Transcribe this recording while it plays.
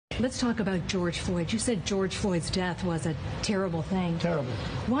Let's talk about George Floyd. You said George Floyd's death was a terrible thing. Terrible.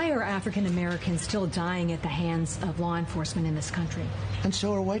 Why are African Americans still dying at the hands of law enforcement in this country? And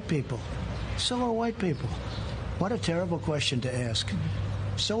so are white people. So are white people. What a terrible question to ask.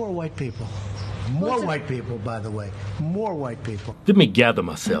 So are white people. More white people, by the way. More white people. Let me gather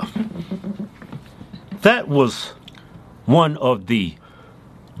myself. That was one of the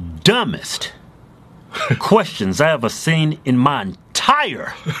dumbest questions I ever seen in my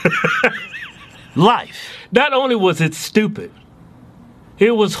entire life. Not only was it stupid,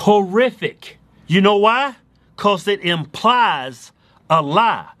 it was horrific. You know why? Because it implies a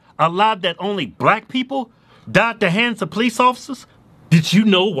lie. A lie that only black people died at the hands of police officers. Did you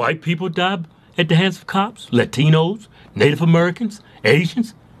know white people died at the hands of cops? Latinos, Native Americans,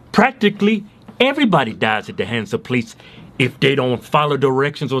 Asians? Practically everybody dies at the hands of police if they don't follow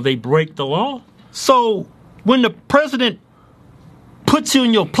directions or they break the law. So when the president puts you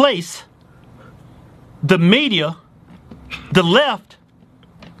in your place, the media, the left,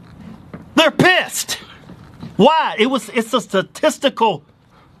 they're pissed. Why? It's a statistical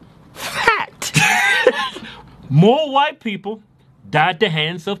fact. More white people died at the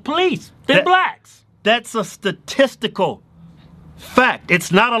hands of police than blacks. That's a statistical fact.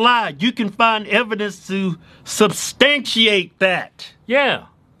 It's not a lie. You can find evidence to substantiate that. Yeah.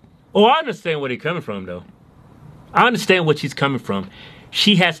 Oh, I understand where they're coming from, though. I understand where she's coming from.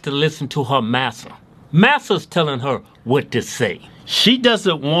 She has to listen to her massa. Massa's telling her what to say. She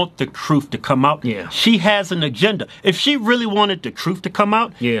doesn't want the truth to come out. Yeah. She has an agenda. If she really wanted the truth to come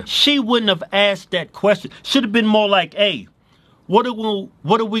out, she wouldn't have asked that question. Should have been more like, hey, what are you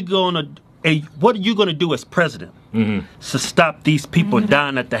gonna do as president to stop these people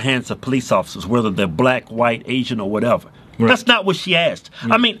dying at the hands of police officers, whether they're black, white, Asian, or whatever? Right. That's not what she asked.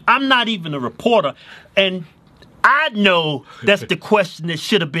 I mean, I'm not even a reporter, and I know that's the question that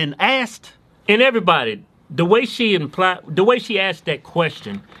should have been asked. And everybody, the way she asked that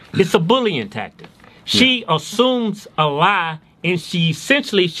question, it's a bullying tactic. She assumes a lie, and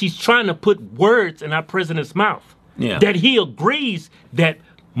she's trying to put words in our president's mouth. Yeah. That he agrees that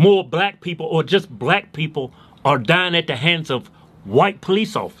more black people or just black people are dying at the hands of white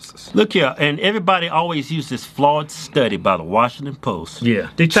police officers. Look here, and everybody always uses this flawed study by the Washington Post. Yeah.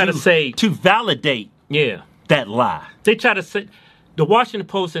 They try to say... To validate that lie. They try to say... The Washington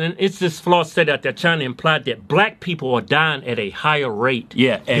Post, and it's this flawed study out there trying to imply that black people are dying at a higher rate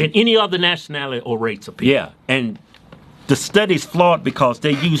than any other nationality or race of people. Yeah, and the study's flawed because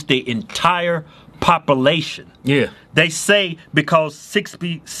they use the entire population. Yeah. They say because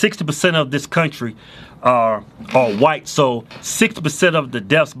 60% of this country are white, so 60% of the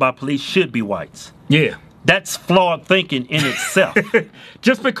deaths by police should be whites. Yeah. That's flawed thinking in itself.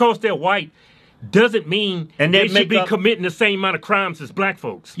 Just because they're white doesn't mean they should be committing the same amount of crimes as black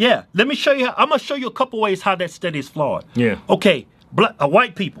folks. Yeah. Let me show you. I'm going to show you a couple ways how that study is flawed. Yeah. Okay.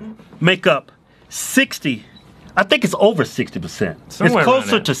 White people make up 60, I think it's over 60%. It's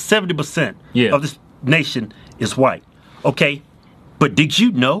closer to 70% of this nation is white. Okay. But did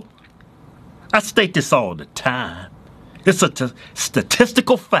you know? I state this all the time. It's a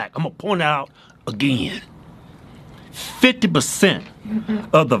statistical fact. I'm going to point it out again. 50%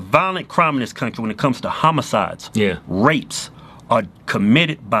 of the violent crime in this country when it comes to homicides, rapes, are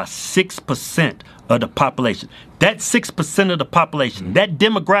committed by 6% of the population. That 6% of the population, that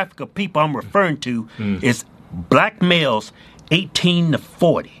demographic of people I'm referring to is black males 18 to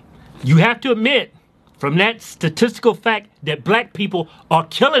 40. You have to admit from that statistical fact that black people are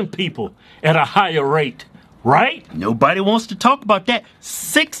killing people at a higher rate, right? Nobody wants to talk about that.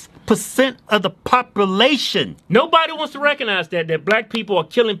 6% of the population. Nobody wants to recognize that black people are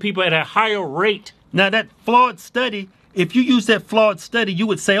killing people at a higher rate. Now, that flawed study, if you use that flawed study, you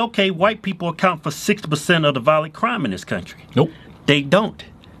would say, okay, white people account for 60% of the violent crime in this country. Nope. They don't.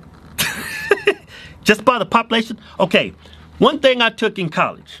 Just by the population. Okay, one thing I took in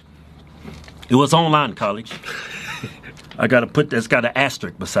college, it was online college. That's got an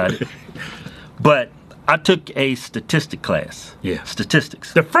asterisk beside it. But I took a statistics class. Yeah.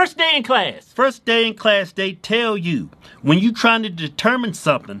 Statistics. The first day in class. First day in class, they tell you when you're trying to determine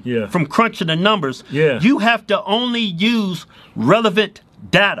something from crunching the numbers, you have to only use relevant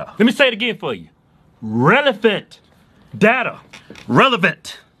data. Let me say it again for you. Relevant data.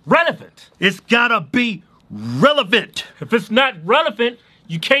 Relevant. Relevant. It's gotta be relevant. If it's not relevant,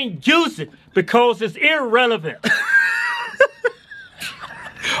 you can't use it because it's irrelevant.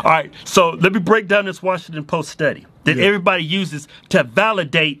 All right, so let me break down this Washington Post study that everybody uses to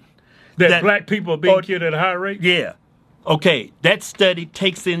validate that black people are being killed at a high rate? Yeah. Okay, that study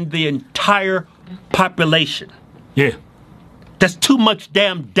takes in the entire population. Yeah. That's too much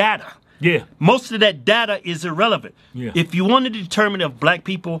damn data. Yeah. Most of that data is irrelevant. Yeah. If you want to determine if black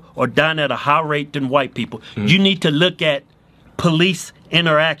people are dying at a higher rate than white people, you need to look at police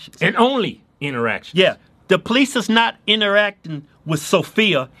interactions. And only interactions. Yeah. The police is not interacting with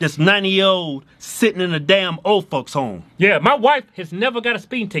Sophia, this 90-year-old sitting in a damn old folks' home. Yeah, my wife has never got a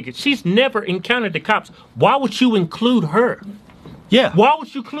speeding ticket. She's never encountered the cops. Why would you include her? Yeah. Why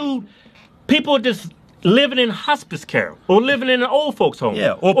would you include people just living in hospice care or living in an old folks' home?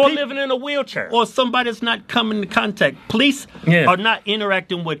 Yeah, or living in a wheelchair? Or somebody that's not coming into contact. Police are not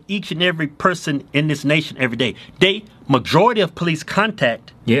interacting with each and every person in this nation every day. Majority of police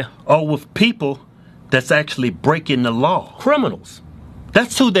contact are with people that's actually breaking the law. Criminals.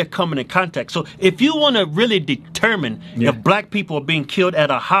 That's who they're coming in contact. So if you want to really determine if black people are being killed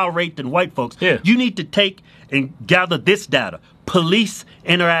at a higher rate than white folks, you need to take and gather this data. Police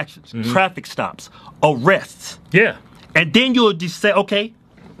interactions, traffic stops, arrests. Yeah. And then you'll just say, okay,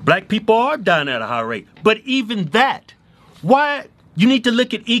 black people are dying at a high rate. But even that, why? You need to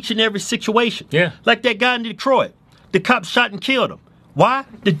look at each and every situation. Yeah. Like that guy in Detroit. The cops shot and killed him. Why?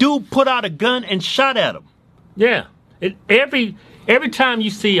 The dude put out a gun and shot at him. Yeah. Every time you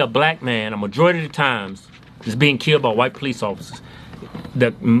see a black man, a majority of the times, is being killed by white police officers,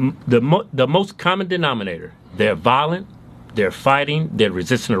 the most common denominator, they're violent, they're fighting, they're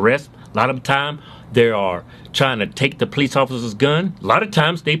resisting arrest. A lot of the time, they are trying to take the police officer's gun. A lot of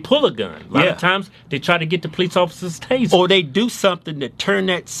times, they pull a gun. A lot of times, they try to get the police officer's taser. Or they do something to turn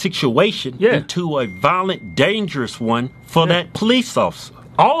that situation into a violent, dangerous one for that police officer.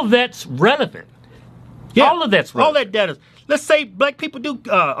 All of that's relevant. Yeah. All of that's relevant. All that data. Let's say black people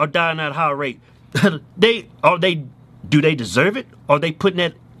are dying at a higher rate. Do they deserve it? Are they putting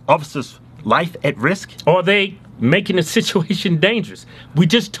that officer's life at risk? Are they making the situation dangerous? We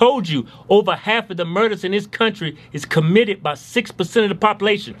just told you over half of the murders in this country is committed by 6% of the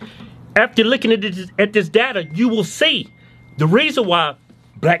population. After looking at this data, you will see the reason why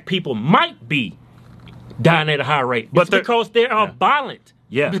black people might be dying at a higher rate. But because they are violent.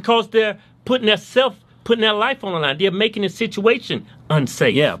 Yeah. Because they're putting their life on the line. They're making the situation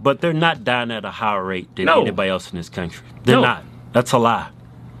unsafe. Yeah, but they're not dying at a higher rate than anybody else in this country. They're not. That's a lie.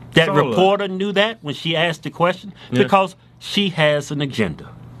 That reporter knew that when she asked the question because she has an agenda.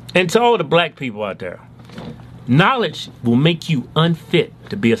 And to all the black people out there, knowledge will make you unfit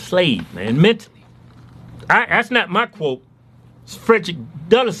to be a slave, man, mentally. That's not my quote. It's Frederick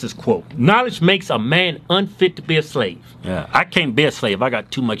Douglass's quote. Knowledge makes a man unfit to be a slave. Yeah, I can't be a slave. I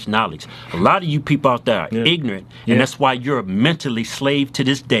got too much knowledge. A lot of you people out there are ignorant, and that's why you're mentally slave to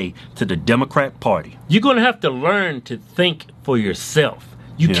this day to the Democrat Party. You're going to have to learn to think for yourself.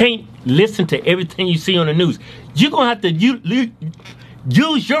 You can't listen to everything you see on the news. You're going to have to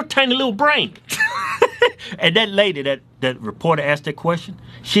use your tiny little brain. And that lady, that reporter asked that question,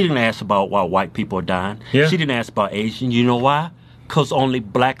 she didn't ask about why white people are dying. Yeah. She didn't ask about Asian. You know why? Because only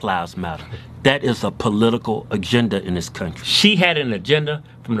black lives matter. That is a political agenda in this country. She had an agenda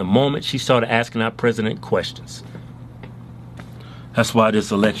from the moment she started asking our president questions. That's why this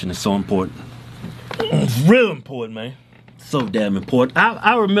election is so important. It's real important, man. So damn important.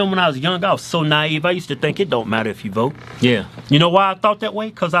 I remember when I was young, I was so naive. I used to think it don't matter if you vote. Yeah. You know why I thought that way?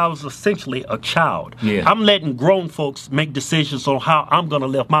 Because I was essentially a child. Yeah. I'm letting grown folks make decisions on how I'm going to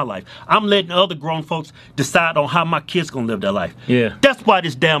live my life. I'm letting other grown folks decide on how my kids going to live their life. Yeah. That's why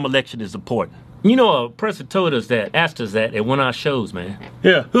this damn election is important. You know, a person asked us that at one of our shows, man.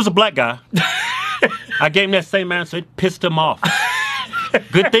 Yeah. He was a black guy. I gave him that same answer. It pissed him off.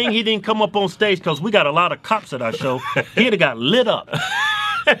 Good thing he didn't come up on stage because we got a lot of cops at our show. He'd have got lit up.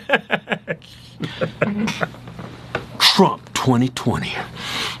 Trump 2020.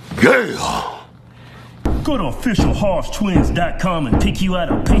 Yeah. Go to officialhorsetwins.com and pick you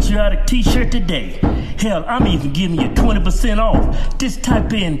out a patriotic t-shirt today. Hell, I'm even giving you 20% off. Just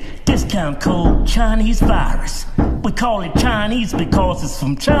type in discount code Chinese Virus. We call it Chinese because it's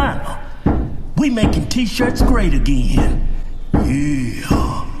from China. We making t-shirts great again. Yeah.